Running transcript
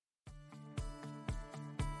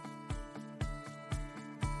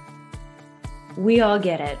We all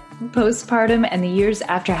get it. Postpartum and the years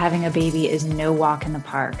after having a baby is no walk in the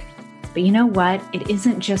park. But you know what? It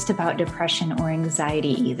isn't just about depression or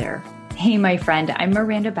anxiety either. Hey, my friend, I'm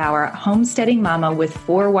Miranda Bauer, homesteading mama with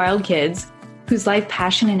 4 wild kids, whose life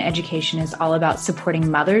passion and education is all about supporting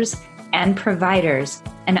mothers and providers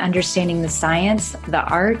and understanding the science, the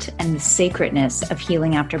art, and the sacredness of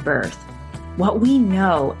healing after birth. What we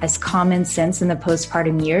know as common sense in the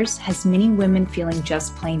postpartum years has many women feeling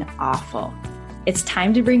just plain awful. It's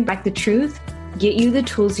time to bring back the truth, get you the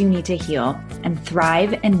tools you need to heal, and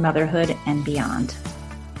thrive in motherhood and beyond.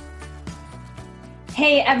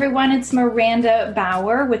 Hey everyone, it's Miranda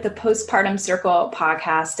Bauer with the Postpartum Circle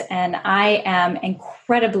podcast, and I am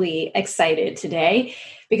incredibly excited today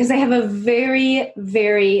because I have a very,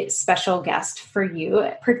 very special guest for you,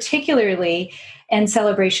 particularly in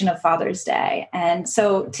celebration of Father's Day. And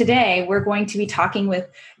so today we're going to be talking with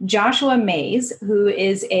Joshua Mays, who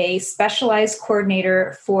is a specialized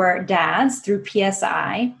coordinator for dads through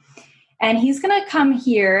PSI. And he's going to come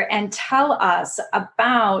here and tell us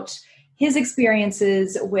about his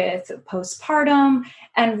experiences with postpartum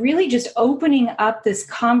and really just opening up this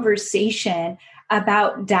conversation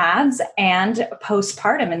about dads and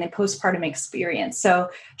postpartum and the postpartum experience.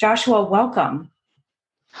 So Joshua, welcome.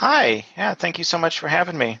 Hi. Yeah, thank you so much for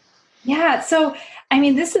having me. Yeah. So, I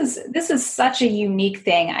mean, this is such a unique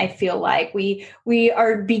thing. I feel like we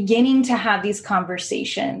are beginning to have these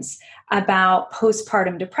conversations about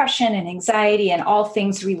postpartum depression and anxiety and all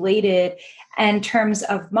things related in terms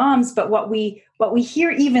of moms. But what we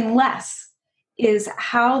hear even less is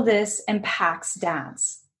how this impacts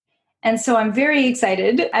dads. And so I'm very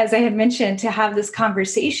excited, as I had mentioned, to have this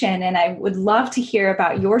conversation. And I would love to hear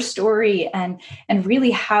about your story and really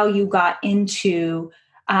how you got into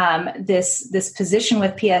this position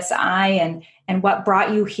with PSI and what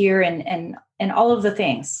brought you here and all of the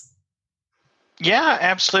things. Yeah,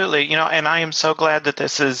 absolutely. And I am so glad that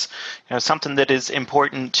this is something that is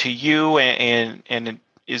important to you and it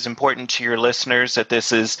is important to your listeners, that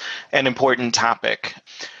this is an important topic.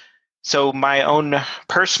 So my own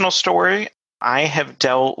personal story, I have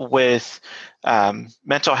dealt with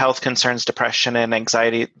mental health concerns, depression, and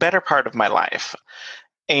anxiety better part of my life.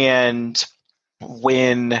 And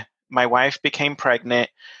when my wife became pregnant,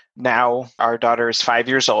 now our daughter is 5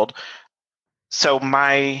 years old. So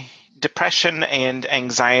my depression and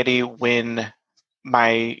anxiety when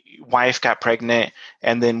my wife got pregnant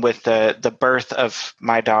and then with the birth of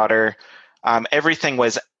my daughter, everything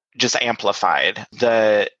was just amplified.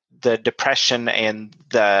 The depression and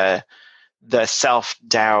the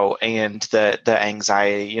self-doubt and the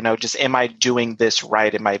anxiety, just, am I doing this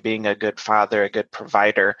right? Am I being a good father, a good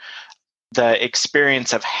provider? The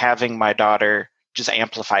experience of having my daughter just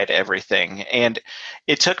amplified everything. And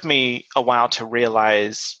it took me a while to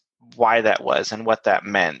realize why that was and what that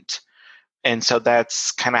meant. And so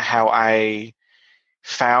that's kind of how I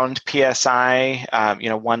found PSI.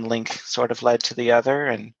 One link sort of led to the other.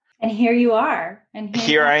 And here you are. And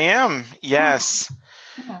here I am. Yes.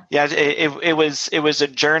 Yeah. It was a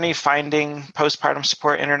journey finding Postpartum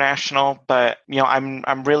Support International, but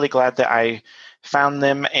I'm really glad that I found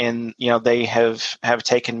them, and they have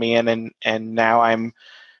taken me in, and now I'm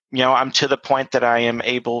to the point that I am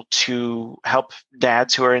able to help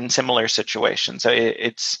dads who are in similar situations. So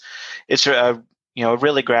it's a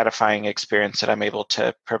really gratifying experience that I'm able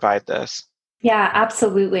to provide this. Yeah,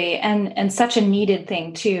 absolutely. And such a needed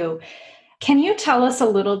thing too. Can you tell us a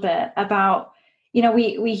little bit about,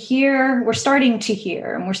 we're starting to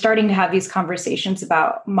hear, and we're starting to have these conversations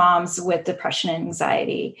about moms with depression and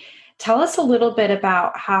anxiety. Tell us a little bit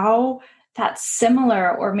about how that's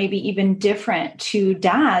similar or maybe even different to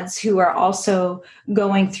dads who are also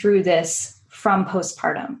going through this from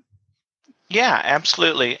postpartum. Yeah,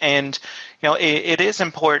 absolutely. And, it is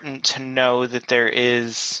important to know that there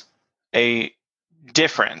is a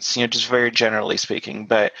difference, just very generally speaking,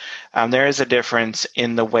 but there is a difference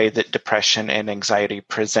in the way that depression and anxiety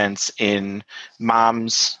presents in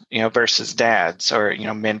moms, versus dads, or,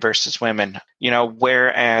 men versus women,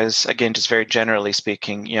 whereas, again, just very generally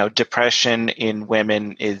speaking, depression in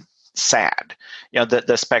women is sad,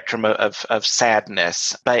 the spectrum of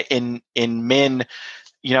sadness, but in men,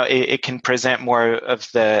 it can present more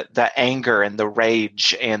of the anger and the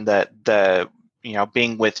rage and the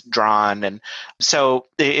being withdrawn. And so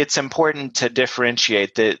it's important to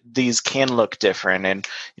differentiate that these can look different. And,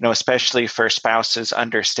 especially for spouses,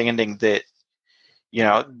 understanding that,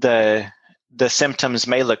 the symptoms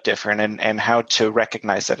may look different, and how to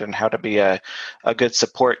recognize it and how to be a good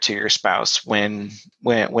support to your spouse when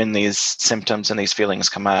these symptoms and these feelings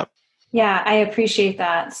come up. Yeah, I appreciate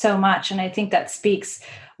that so much. And I think that speaks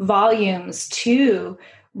volumes to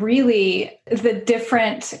really the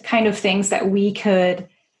different kind of things that we could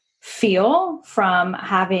feel from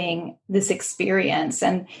having this experience.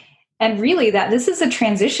 And really that this is a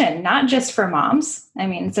transition, not just for moms. I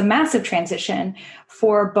mean, it's a massive transition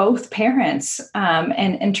for both parents,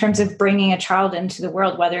 and in terms of bringing a child into the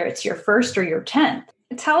world, whether it's your first or your 10th.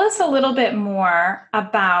 Tell us a little bit more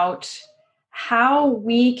about how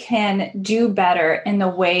we can do better in the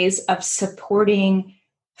ways of supporting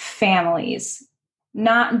families,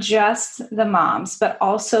 not just the moms, but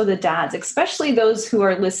also the dads, especially those who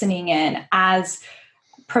are listening in as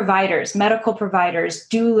providers, medical providers,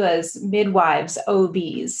 doulas, midwives,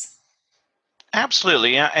 OBs.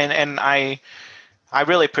 Absolutely. Yeah. And I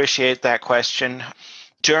really appreciate that question.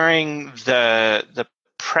 During the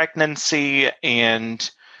pregnancy and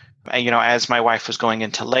as my wife was going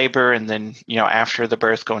into labor, and then after the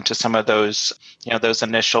birth going to some of those those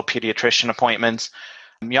initial pediatrician appointments,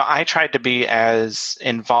 I tried to be as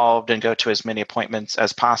involved and go to as many appointments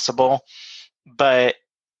as possible. But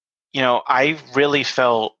I really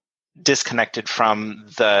felt disconnected from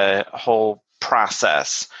the whole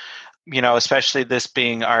process, especially this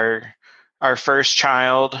being our first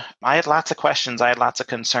child. I had lots of questions. I had lots of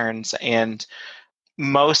concerns. And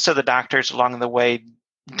most of the doctors along the way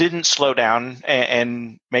didn't slow down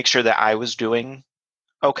and make sure that I was doing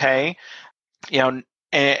okay. And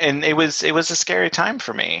it was a scary time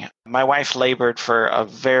for me. My wife labored for a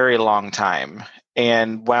very long time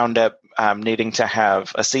and wound up needing to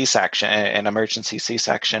have a C-section, an emergency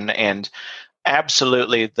C-section, and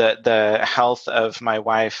absolutely the health of my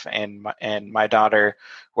wife and my daughter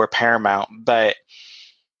were paramount. But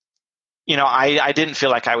I didn't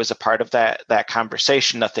feel like I was a part of that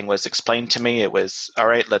conversation. Nothing was explained to me. It was, all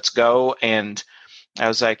right, let's go. And I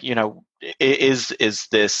was like, is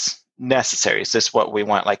this necessary? Is this what we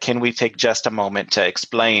want? Like, can we take just a moment to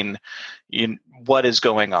explain what is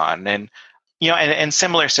going on? And and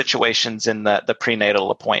similar situations in the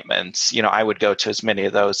prenatal appointments, I would go to as many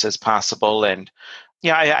of those as possible. And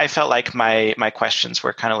I felt like my questions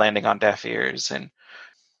were kind of landing on deaf ears. And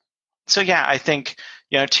so I think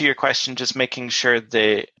to your question, just making sure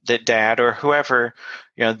that dad or whoever,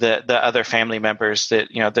 the other family members that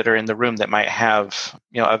that are in the room that might have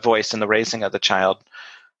a voice in the raising of the child,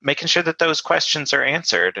 making sure that those questions are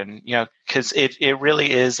answered. And because it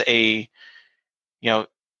really is a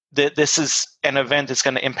this is an event that's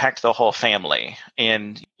going to impact the whole family.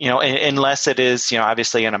 And unless it is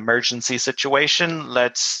obviously an emergency situation,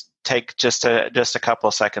 let's take just a couple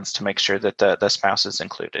of seconds to make sure that the spouse is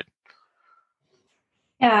included.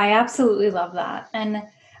 Yeah, I absolutely love that. And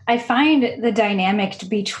I find the dynamic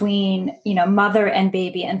between, mother and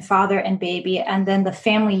baby and father and baby, and then the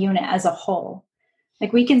family unit as a whole.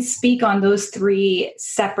 Like we can speak on those three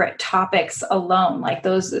separate topics alone, like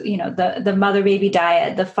those, the mother baby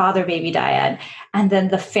dyad, the father baby dyad, and then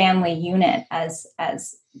the family unit as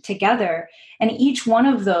together. And each one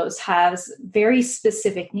of those has very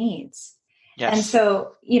specific needs. Yes. And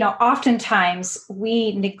so, oftentimes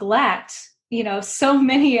we neglect so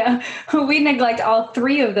many, we neglect all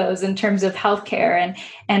three of those in terms of healthcare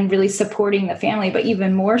and really supporting the family, but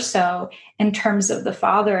even more so in terms of the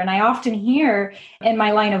father. And I often hear in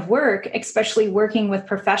my line of work, especially working with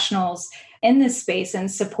professionals in this space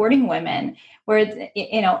and supporting women, where,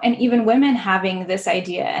 and even women having this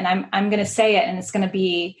idea, and I'm going to say it, and it's going to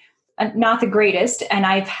be not the greatest. And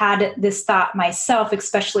I've had this thought myself,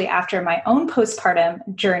 especially after my own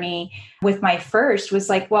postpartum journey with my first, was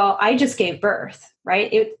like, well, I just gave birth,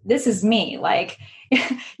 right? This is me. Like,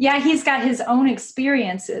 yeah, he's got his own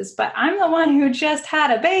experiences, but I'm the one who just had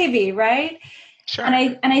a baby, right? Sure.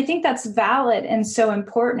 And I think that's valid and so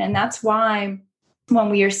important. And that's why when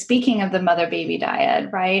we are speaking of the mother baby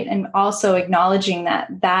dyad, right? And also acknowledging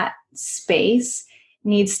that space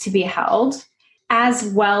needs to be held, as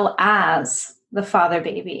well as the father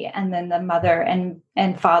baby, and then the mother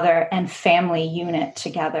and father and family unit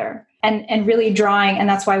together. And really drawing, and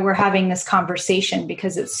that's why we're having this conversation,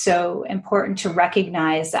 because it's so important to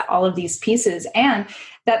recognize that all of these pieces, and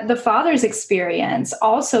that the father's experience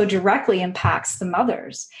also directly impacts the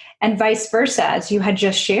mother's, and vice versa, as you had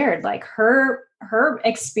just shared, like her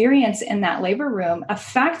experience in that labor room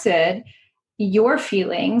affected your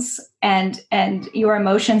feelings and your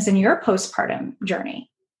emotions in your postpartum journey.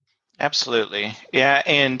 Absolutely. Yeah.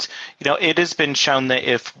 And, it has been shown that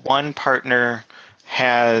if one partner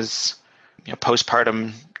has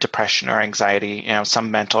postpartum depression or anxiety,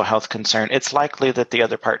 some mental health concern, it's likely that the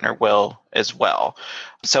other partner will as well.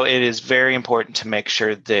 So it is very important to make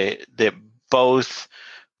sure that both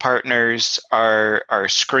partners are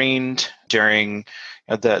screened during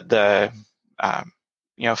the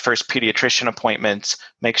first pediatrician appointments,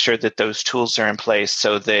 make sure that those tools are in place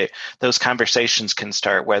so that those conversations can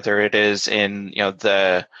start, whether it is in,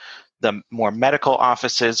 the more medical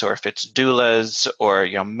offices, or if it's doulas or,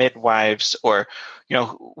 midwives, or,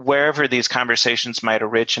 wherever these conversations might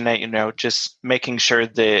originate, just making sure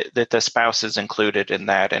that the spouse is included in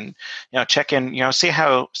that, and, check in, see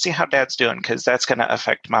how dad's doing, because that's going to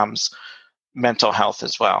affect mom's mental health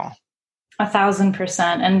as well. 1,000%.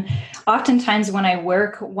 And oftentimes when I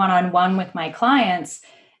work one-on-one with my clients,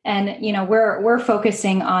 and we're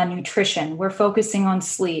focusing on nutrition, we're focusing on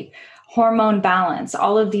sleep, hormone balance,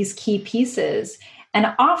 all of these key pieces.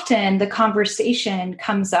 And often the conversation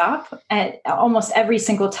comes up at almost every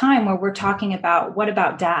single time where we're talking about, what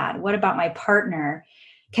about dad? What about my partner?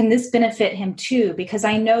 Can this benefit him too? Because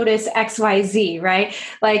I notice XYZ, right?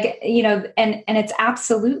 And it's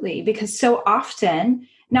absolutely, because so often,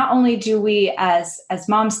 not only do we as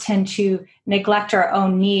moms tend to neglect our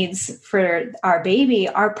own needs for our baby,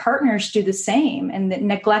 our partners do the same, and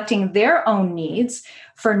neglecting their own needs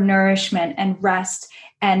for nourishment and rest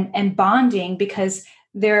and bonding, because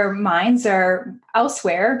their minds are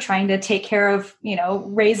elsewhere trying to take care of,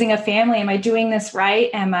 raising a family. Am I doing this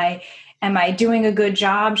right? Am I doing a good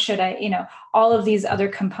job? Should I, all of these other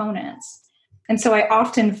components. And so I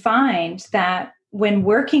often find that when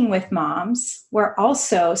working with moms, we're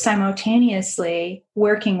also simultaneously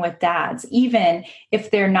working with dads, even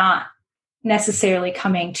if they're not necessarily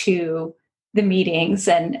coming to the meetings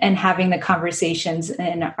and having the conversations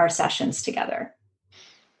in our sessions together.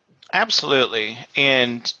 Absolutely.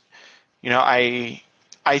 And,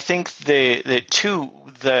 I think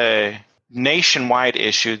the nationwide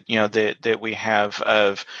issue, that we have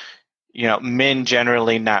of, men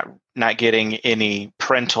generally not getting any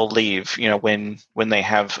parental leave, when they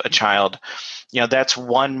have a child, that's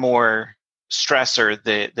one more stressor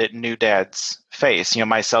that new dads face,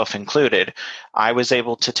 myself included. I was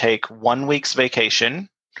able to take 1 week's vacation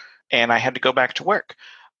and I had to go back to work.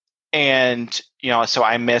 And, so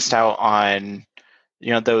I missed out on,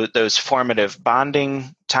 those formative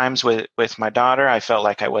bonding times with my daughter. I felt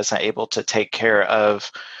like I wasn't able to take care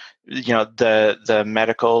of, the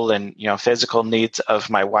medical and, physical needs of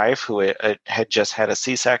my wife, who had just had a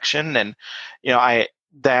C-section. And,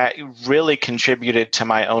 that really contributed to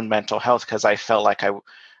my own mental health, because I felt like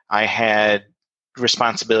I had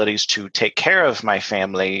responsibilities to take care of my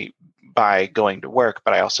family by going to work,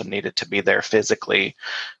 but I also needed to be there physically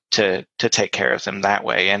to take care of them that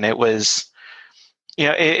way. And it was,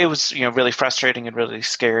 it was, really frustrating and really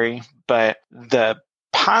scary. But the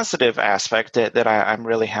positive aspect that I'm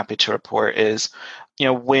really happy to report is,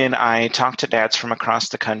 when I talk to dads from across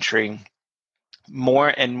the country,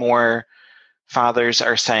 more and more fathers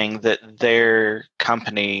are saying that their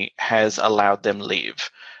company has allowed them leave.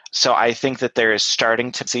 So I think that there is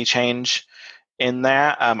starting to see change in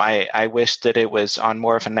that. I wish that it was on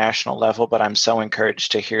more of a national level, but I'm so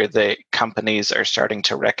encouraged to hear that companies are starting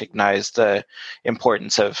to recognize the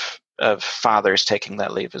importance of fathers taking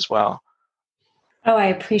that leave as well. Oh, I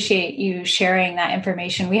appreciate you sharing that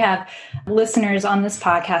information. We have listeners on this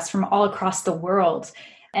podcast from all across the world,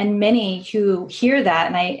 and many who hear that,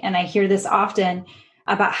 and I hear this often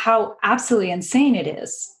about how absolutely insane it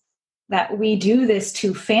is that we do this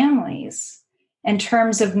to families in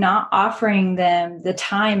terms of not offering them the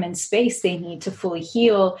time and space they need to fully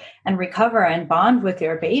heal and recover and bond with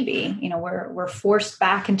their baby. We're forced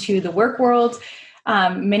back into the work world,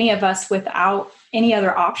 many of us without any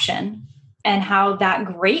other option, and how that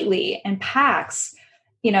greatly impacts,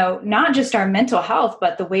 not just our mental health,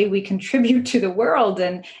 but the way we contribute to the world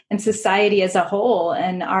and society as a whole,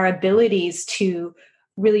 and our abilities to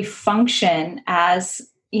really function as,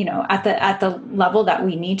 at the level that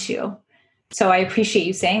we need to. So I appreciate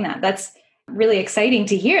you saying that. That's really exciting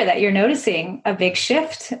to hear that you're noticing a big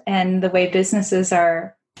shift in the way businesses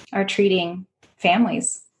are treating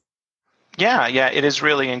families. Yeah, it is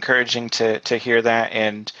really encouraging to hear that.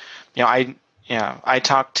 And, I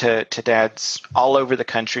talk to dads all over the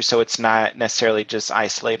country, so it's not necessarily just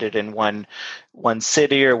isolated in one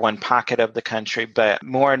city or one pocket of the country, but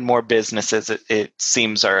more and more businesses, it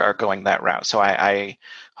seems, are going that route. So I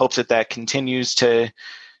hope that continues to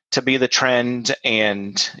be the trend,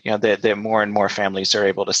 and that more and more families are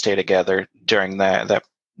able to stay together during that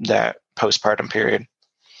postpartum period.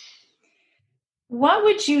 What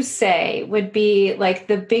would you say would be like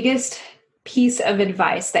the biggest piece of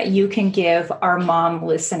advice that you can give our mom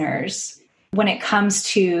listeners when it comes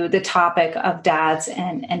to the topic of dads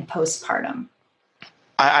and postpartum?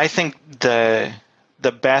 I think the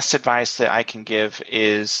best advice that I can give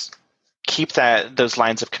is keep those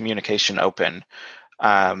lines of communication open.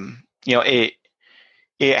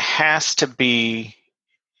 it has to be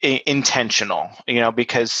intentional,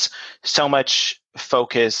 because so much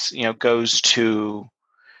focus, goes to,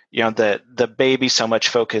 the baby, so much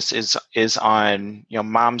focus is on,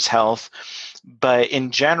 mom's health. But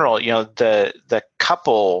in general, the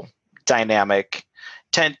couple dynamic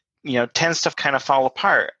tends to kind of fall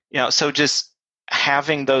apart. So just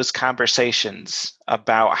having those conversations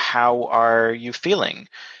about how are you feeling,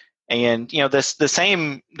 and the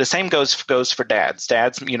same goes for dads.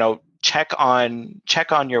 Dads, check on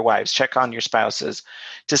your wives, check on your spouses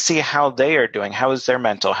to see how they are doing. How is their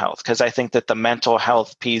mental health? Because I think that the mental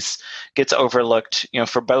health piece gets overlooked,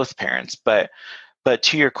 for both parents. But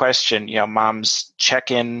to your question, moms, check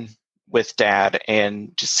in with dad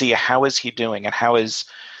and just see how is he doing, and how is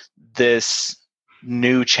this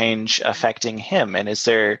new change affecting him, and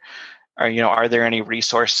are there any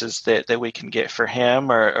resources that we can get for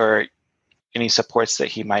him, or any supports that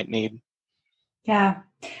he might need? Yeah,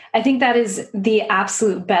 I think that is the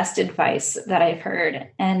absolute best advice that I've heard.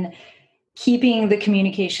 And keeping the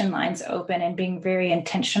communication lines open and being very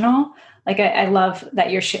intentional. Like, I love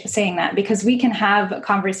that you're saying that, because we can have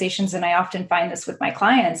conversations. And I often find this with my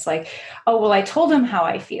clients, like, oh, well, I told him how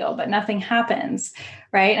I feel, but nothing happens.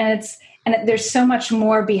 Right. And there's so much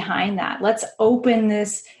more behind that. Let's open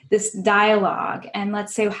this dialogue and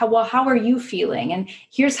let's say, how are you feeling? And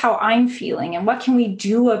here's how I'm feeling. And what can we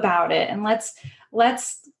do about it? And let's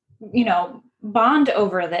bond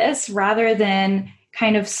over this rather than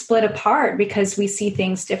kind of split apart because we see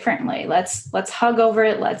things differently. Let's hug over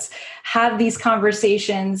it. Let's have these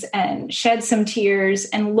conversations and shed some tears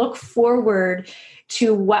and look forward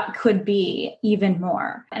to what could be even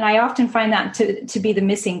more. And I often find that to be the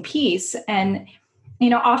missing piece. And,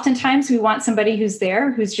 oftentimes we want somebody who's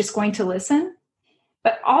there, who's just going to listen.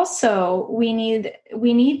 But also we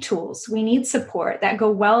need tools. We need support that go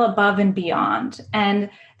well above and beyond. And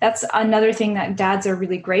that's another thing that dads are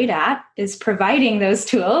really great at, is providing those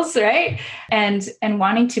tools, right? And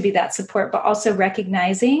wanting to be that support, but also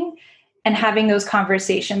recognizing and having those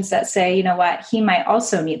conversations that say, you know what, he might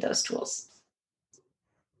also need those tools.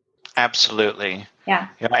 Absolutely. Yeah.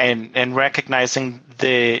 And recognizing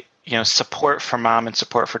the support for mom and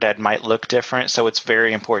support for dad might look different. So it's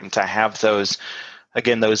very important to have those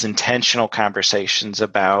intentional conversations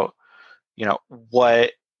about,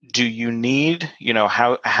 what do you need?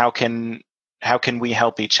 How can we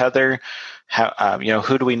help each other? How,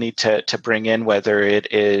 who do we need to bring in, whether it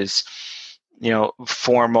is,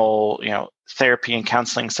 formal, therapy and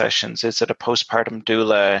counseling sessions? Is it a postpartum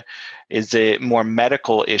doula? Is it more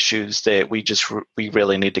medical issues that we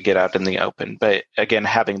really need to get out in the open? But again,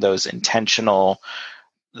 having those intentional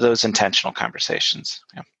conversations.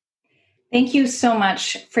 Yeah. Thank you so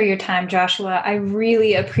much for your time, Joshua. I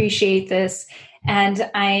really appreciate this.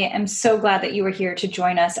 And I am so glad that you were here to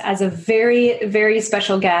join us as a very, very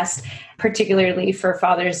special guest, particularly for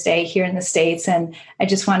Father's Day here in the States. And I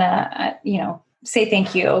just want to, say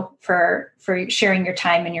thank you for sharing your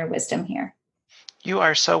time and your wisdom here. You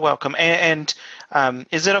are so welcome. And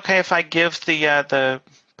is it okay if I give the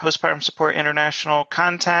Postpartum Support International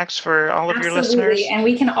contacts for all of your listeners? Absolutely. And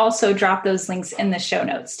we can also drop those links in the show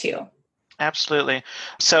notes too. Absolutely.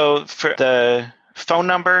 So for the phone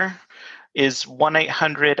number is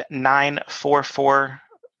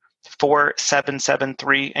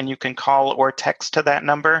 1-800-944-4773, and you can call or text to that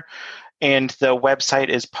number. And the website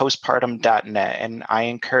is postpartum.net. And I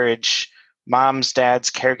encourage moms,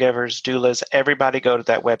 dads, caregivers, doulas, everybody go to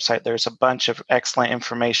that website. There's a bunch of excellent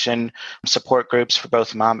information, support groups for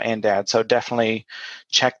both mom and dad. So definitely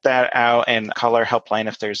check that out and call our helpline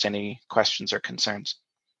if there's any questions or concerns.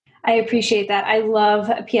 I appreciate that. I love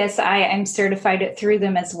PSI. I'm certified through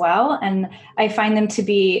them as well. And I find them to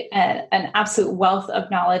be an absolute wealth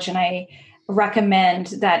of knowledge. And I recommend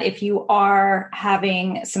that if you are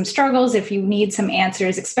having some struggles, if you need some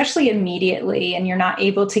answers, especially immediately, and you're not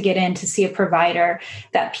able to get in to see a provider,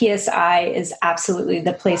 that PSI is absolutely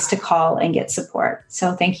the place to call and get support.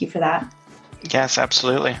 So thank you for that. Yes,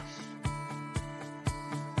 absolutely.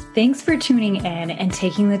 Thanks for tuning in and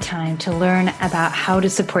taking the time to learn about how to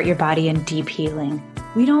support your body in deep healing.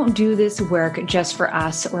 We don't do this work just for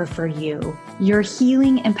us or for you. Your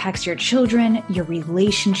healing impacts your children, your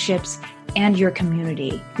relationships, and your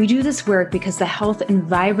community. We do this work because the health and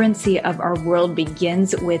vibrancy of our world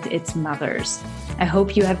begins with its mothers. I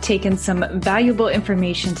hope you have taken some valuable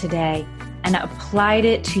information today and applied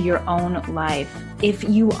it to your own life. If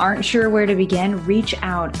you aren't sure where to begin, reach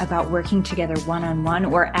out about working together one-on-one,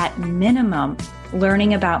 or at minimum,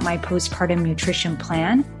 learning about my postpartum nutrition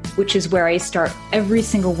plan, which is where I start every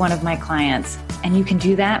single one of my clients. And you can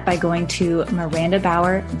do that by going to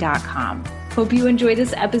mirandabauer.com. Hope you enjoy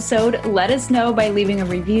this episode. Let us know by leaving a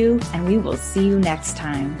review, and we will see you next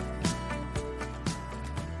time.